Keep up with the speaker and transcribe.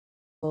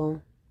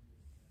And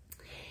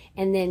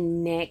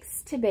then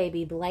next to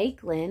baby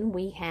Blakelyn,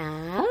 we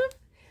have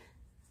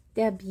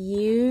the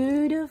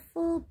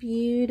beautiful,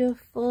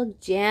 beautiful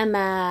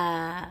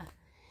Gemma.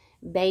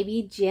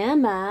 Baby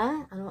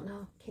Gemma, I don't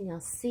know, can y'all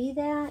see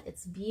that?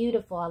 It's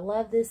beautiful. I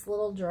love this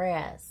little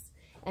dress.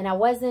 And I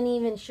wasn't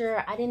even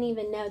sure, I didn't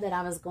even know that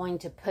I was going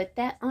to put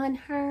that on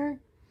her.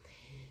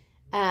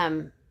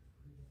 I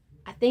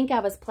think I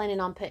was planning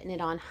on putting it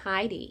on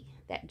Heidi,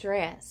 that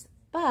dress.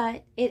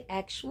 But it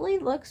actually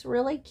looks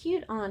really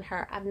cute on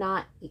her. I've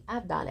not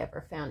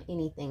ever found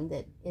anything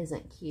that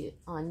isn't cute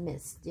on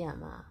Miss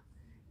Gemma.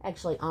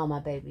 Actually, all my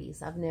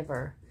babies.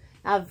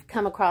 I've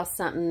come across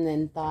something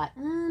and thought,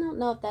 I don't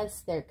know if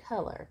that's their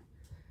color.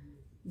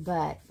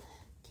 But,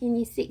 can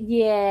you see?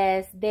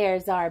 Yes,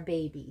 there's our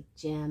baby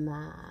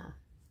Gemma.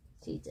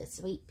 She's a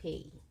sweet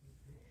pea.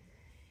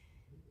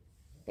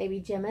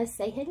 Baby Gemma,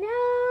 say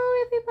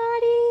hello,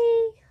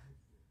 everybody.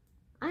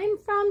 I'm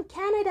from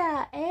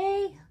Canada,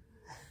 eh?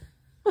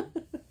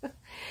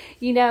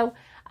 You know,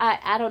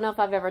 I don't know if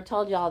I've ever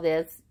told y'all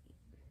this.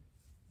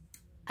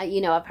 You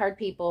know, I've heard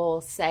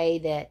people say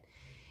that,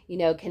 you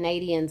know,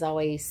 Canadians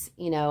always,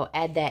 you know,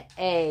 add that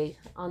A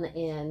on the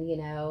end, you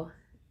know.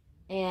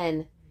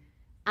 And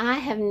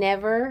I've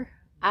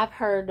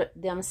heard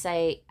them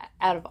say,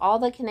 out of all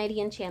the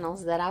Canadian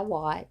channels that I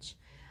watch,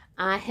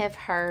 I have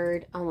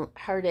heard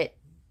it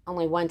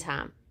only one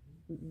time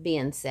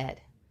being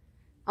said.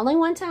 Only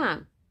one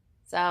time.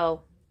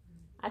 So,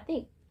 I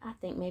think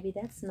maybe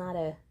that's not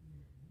a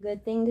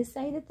good thing to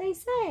say that they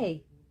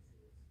say.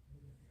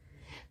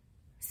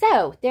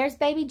 So, there's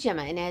baby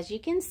Gemma, and as you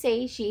can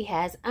see, she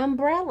has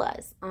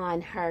umbrellas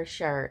on her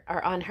shirt,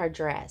 or on her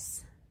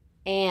dress.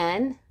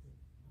 And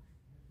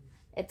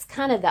it's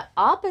kind of the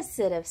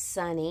opposite of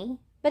sunny,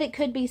 but it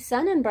could be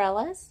sun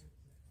umbrellas.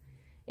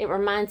 It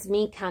reminds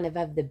me kind of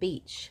the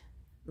beach,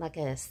 like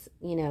a,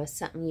 you know,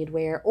 something you'd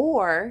wear.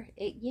 Or,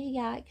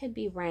 it could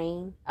be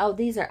rain. Oh,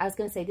 I was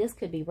going to say this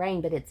could be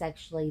rain, but it's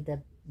actually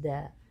the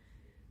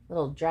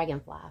little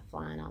dragonfly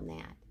flying on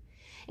that.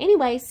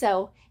 Anyway,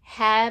 so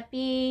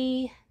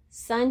happy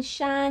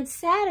Sunshine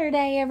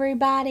Saturday,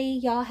 everybody.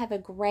 Y'all have a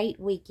great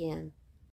weekend.